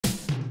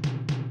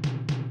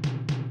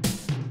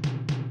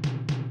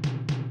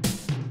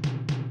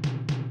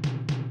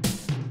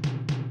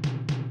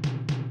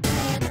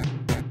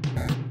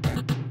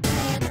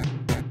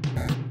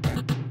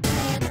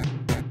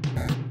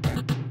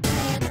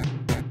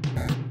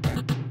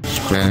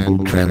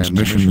Scrambled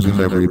transmissions in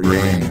every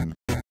brain.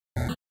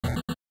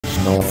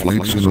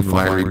 Snowflakes in a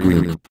fiery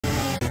grip.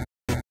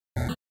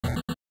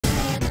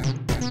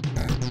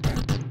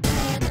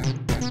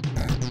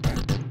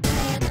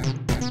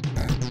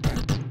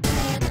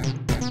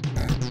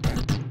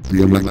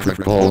 The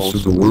electric pulse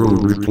of the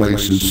world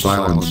replaces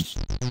silence,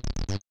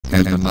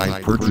 and the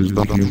night purges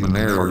the human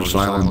error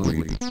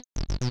silently.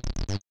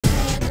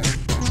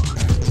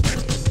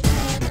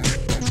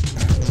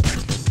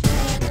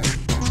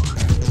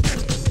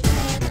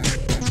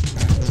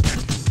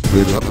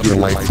 Live up your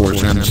life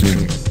force and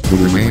sing, the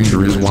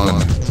remainder is one.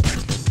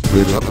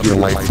 Live up your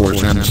life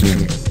force and sing,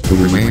 the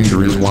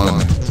remainder is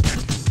one.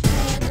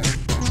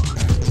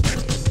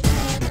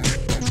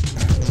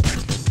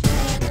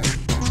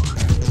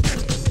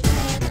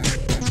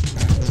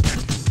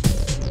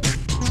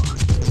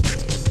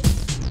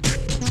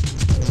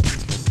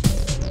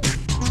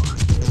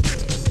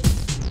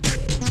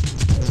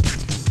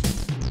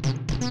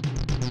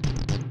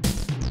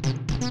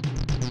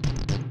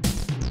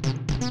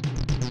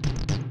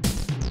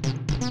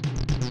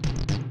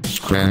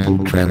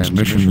 Scrambled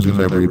transmissions in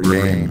every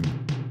brain.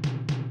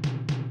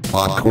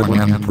 Popcorn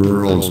and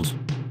pearls.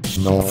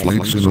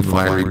 Snowflakes in a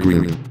fiery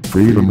grip.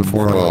 Freedom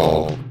for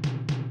all.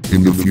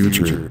 In the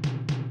future.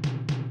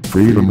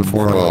 Freedom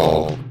for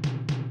all.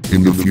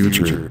 In the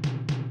future.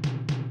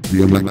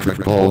 The electric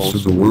pulse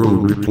of the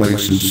world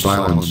replaces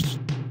silence,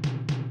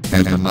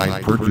 and the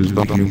night purges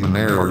the human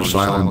error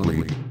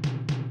silently.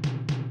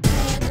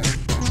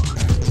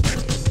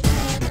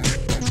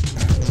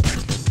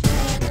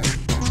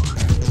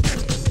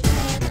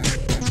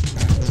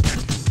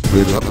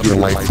 Live up your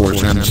life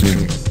force and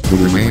sing, the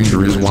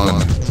remainder is one.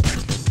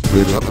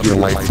 Live up your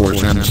life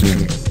force and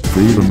sing,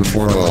 freedom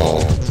for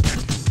all.